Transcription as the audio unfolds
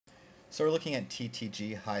So we're looking at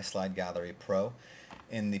TTG Highslide Gallery Pro.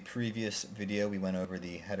 In the previous video we went over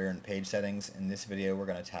the header and page settings. In this video we're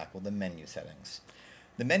going to tackle the menu settings.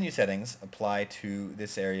 The menu settings apply to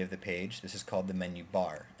this area of the page. This is called the menu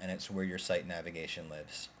bar, and it's where your site navigation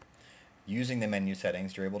lives. Using the menu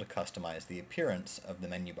settings, you're able to customize the appearance of the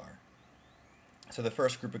menu bar. So the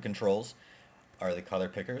first group of controls are the color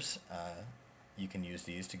pickers. You can use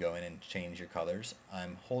these to go in and change your colors.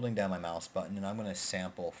 I'm holding down my mouse button and I'm going to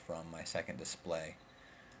sample from my second display.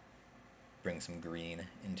 Bring some green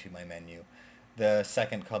into my menu. The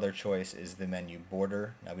second color choice is the menu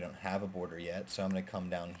border. Now we don't have a border yet, so I'm going to come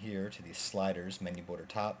down here to these sliders, menu border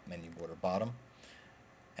top, menu border bottom,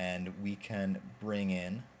 and we can bring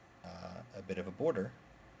in a bit of a border,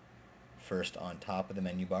 first on top of the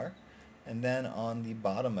menu bar and then on the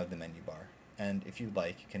bottom of the menu bar. And if you'd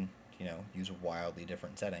like, you can use wildly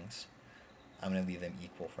different settings. I'm going to leave them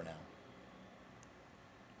equal for now.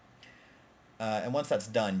 And once that's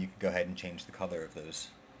done, you can go ahead and change the color of those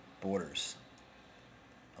borders.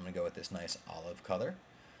 I'm going to go with this nice olive color.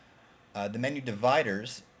 The menu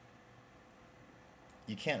dividers,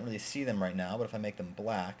 you can't really see them right now, but if I make them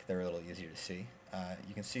black, they're a little easier to see.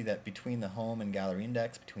 You can see that between the home and gallery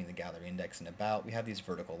index, between the gallery index and about, we have these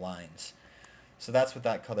vertical lines. So that's what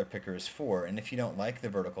that color picker is for. And if you don't like the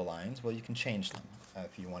vertical lines, well, you can change them.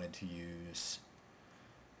 If you wanted to use,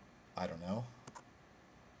 I don't know,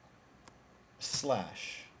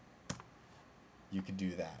 slash, you could do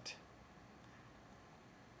that.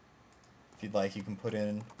 If you'd like, you can put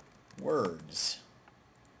in words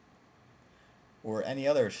or any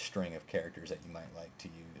other string of characters that you might like to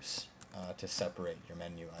use to separate your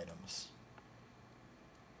menu items.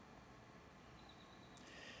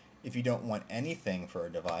 If you don't want anything for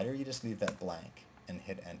a divider, you just leave that blank and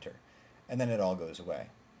hit enter, and then it all goes away.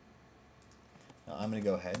 Now I'm going to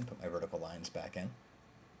go ahead and put my vertical lines back in.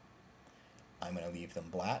 I'm going to leave them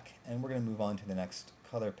black, and we're going to move on to the next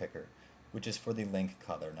color picker, which is for the link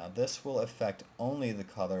color. Now this will affect only the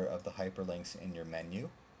color of the hyperlinks in your menu,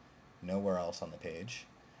 nowhere else on the page.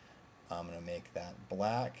 I'm going to make that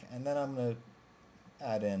black, and then I'm going to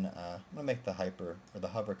add in, I'm going to make the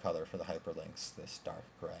hover color for the hyperlinks this dark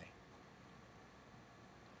gray.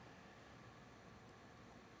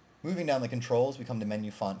 Moving down the controls, we come to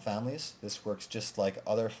menu font families. This works just like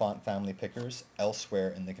other font family pickers elsewhere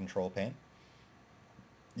in the control pane.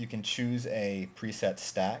 You can choose a preset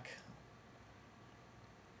stack,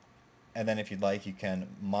 and then if you'd like, you can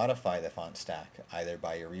modify the font stack either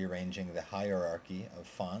by rearranging the hierarchy of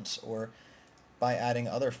fonts or by adding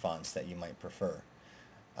other fonts that you might prefer.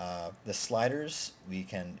 The sliders, we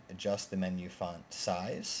can adjust the menu font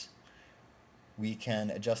size. We can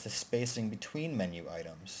adjust the spacing between menu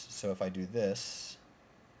items. So if I do this,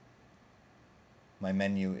 my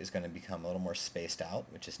menu is going to become a little more spaced out,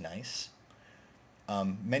 which is nice.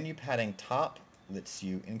 Menu padding top lets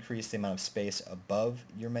you increase the amount of space above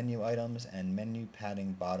your menu items, and menu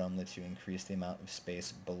padding bottom lets you increase the amount of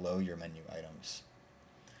space below your menu items.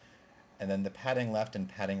 And then the padding left and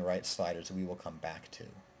padding right sliders we will come back to.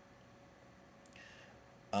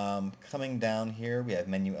 Coming down here, we have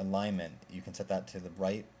menu alignment. You can set that to the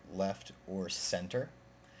right, left, or center.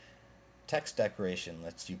 Text decoration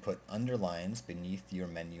lets you put underlines beneath your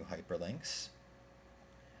menu hyperlinks.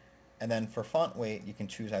 And then for font weight, you can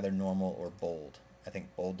choose either normal or bold. I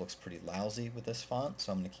think bold looks pretty lousy with this font,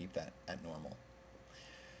 so I'm going to keep that at normal.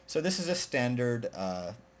 So this is a standard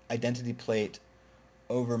identity plate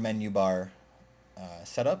over menu bar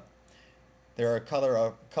setup. There are a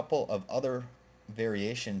couple of other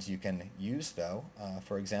variations you can use though.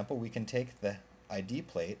 For example, we can take the ID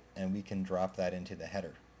plate and we can drop that into the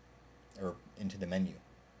header or into the menu.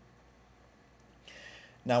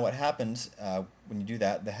 Now what happens when you do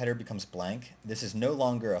that, the header becomes blank. This is no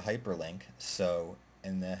longer a hyperlink, so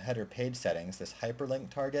in the header page settings, this hyperlink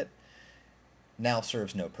target now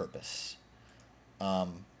serves no purpose.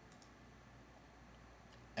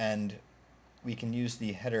 And we can use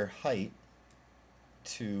the header height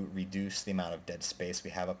to reduce the amount of dead space we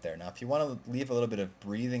have up there. Now if you want to leave a little bit of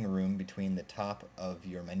breathing room between the top of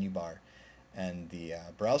your menu bar and the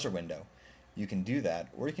browser window, you can do that,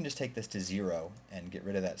 or you can just take this to 0 and get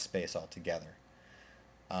rid of that space altogether.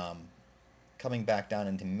 Coming back down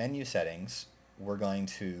into menu settings, we're going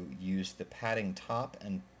to use the padding top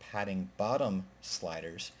and padding bottom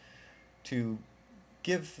sliders to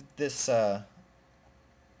give this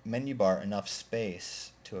menu bar enough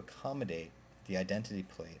space to accommodate the identity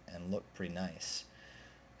plate and look pretty nice.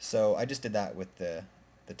 So I just did that with the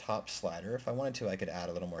top slider. If I wanted to, I could add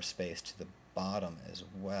a little more space to the bottom as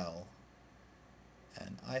well.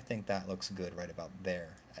 And I think that looks good right about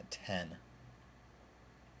there at 10.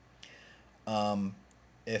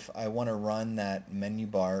 If I want to run that menu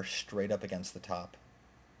bar straight up against the top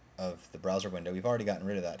of the browser window, we've already gotten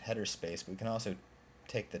rid of that header space, but we can also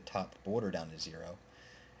take the top border down to 0,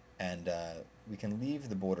 and we can leave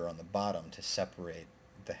the border on the bottom to separate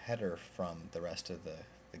the header from the rest of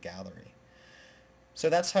the gallery. So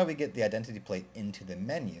that's how we get the identity plate into the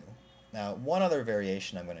menu. Now, one other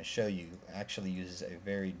variation I'm going to show you actually uses a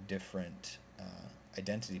very different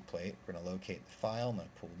identity plate. We're going to locate the file. I'm going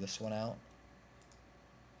to pull this one out.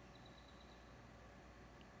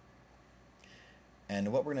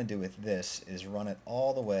 And what we're going to do with this is run it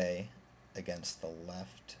all the way against the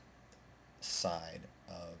left side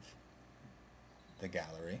of the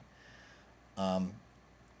gallery.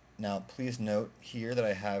 Now please note here that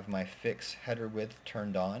I have my fix header width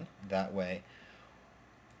turned on. That way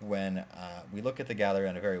when we look at the gallery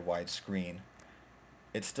on a very wide screen,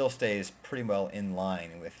 it still stays pretty well in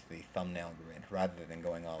line with the thumbnail grid rather than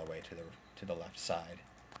going all the way to the left side.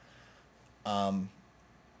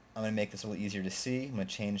 I'm going to make this a little easier to see. I'm going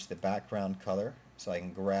to change the background color so I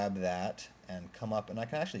can grab that and come up, and I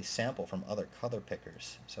can actually sample from other color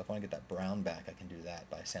pickers. So if I want to get that brown back, I can do that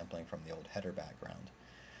by sampling from the old header background.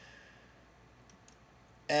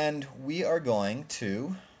 And we are going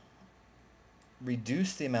to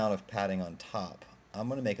reduce the amount of padding on top. I'm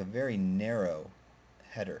going to make a very narrow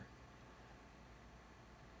header.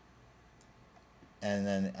 And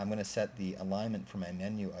then I'm going to set the alignment for my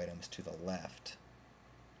menu items to the left.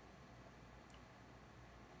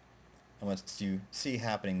 And what you see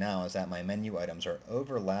happening now is that my menu items are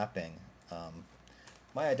overlapping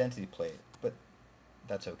my identity plate, but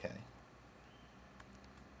that's okay.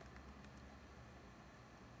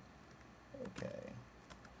 Okay.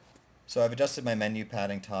 So I've adjusted my menu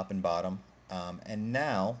padding top and bottom, and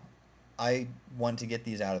now I want to get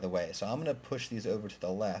these out of the way. So I'm going to push these over to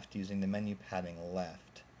the left using the menu padding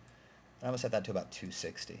left. And I'm going to set that to about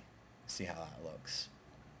 260. See how that looks.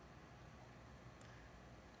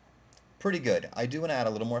 Pretty good. I do want to add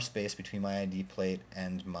a little more space between my ID plate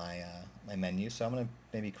and my menu, so I'm going to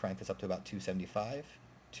maybe crank this up to about 275,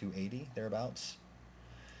 280, thereabouts.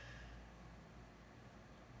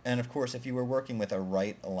 And of course, if you were working with a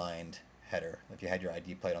right-aligned header, if you had your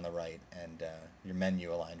ID plate on the right and your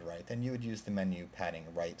menu aligned right, then you would use the menu padding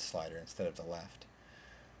right slider instead of the left.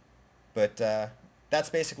 But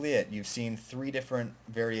that's basically it. You've seen 3 different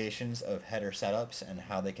variations of header setups and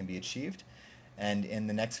how they can be achieved. And in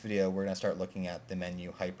the next video, we're going to start looking at the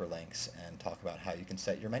menu hyperlinks and talk about how you can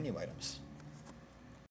set your menu items.